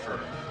really good for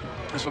her.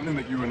 It's something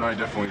that you and I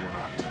definitely were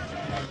not.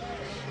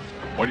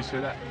 Why do you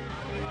say that?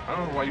 I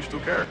don't know why you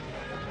still care.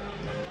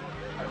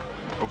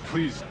 Oh,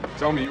 please,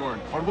 tell me you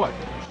aren't. On what?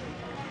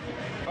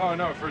 Oh,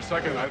 no, for a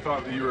second I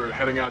thought that you were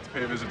heading out to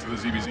pay a visit to the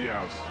ZBZ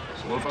house.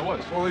 So what if I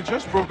was? Well, they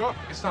just broke up.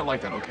 It's not like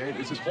that, okay?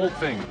 It's this whole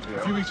thing. Yeah.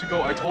 A few weeks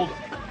ago, I told her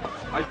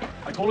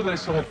that I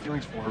still had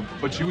feelings for her,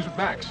 but she was with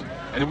Max.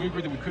 And then we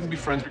agreed that we couldn't be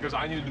friends because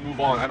I needed to move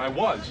on, and I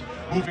was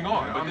moving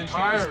on. Yeah, but I'm then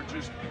tired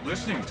just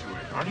listening to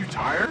it. Aren't you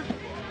tired?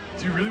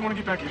 Do you really want to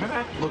get back into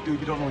that? Look, dude,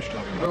 you don't know what you're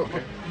talking about,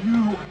 okay?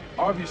 You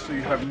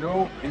obviously have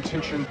no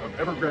intention of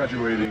ever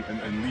graduating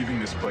and leaving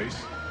this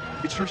place.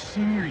 It's your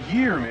senior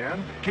year,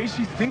 man.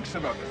 Casey thinks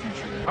about the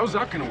future. How's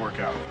that gonna work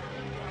out?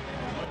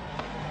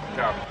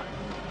 Cap,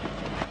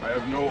 I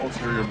have no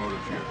ulterior motive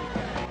here.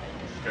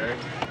 Okay?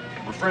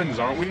 We're friends,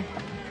 aren't we?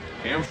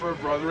 Amphra,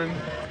 brethren,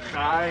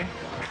 Kai,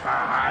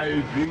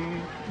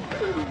 Bing.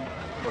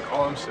 Look,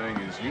 all I'm saying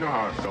is, you know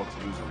how it felt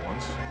to lose her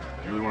once. Do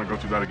you really want to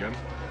go through that again?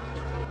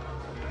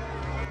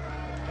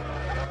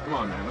 Come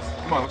on, man.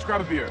 Let's grab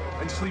a beer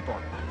and sleep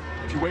on it.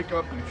 If you wake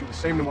up and you feel the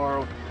same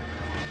tomorrow,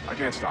 I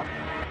can't stop you.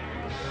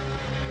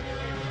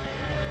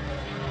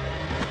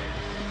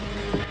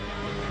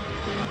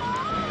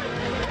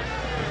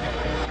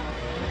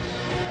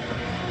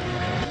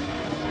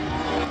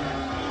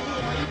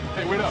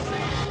 Hey, wait up.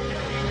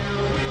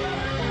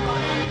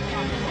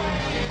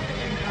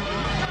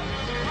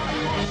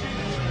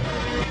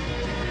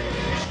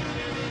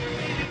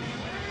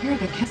 You're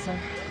the kisser.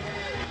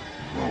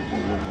 Whoa.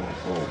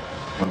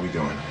 What are we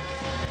doing?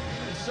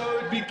 So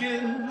it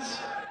begins.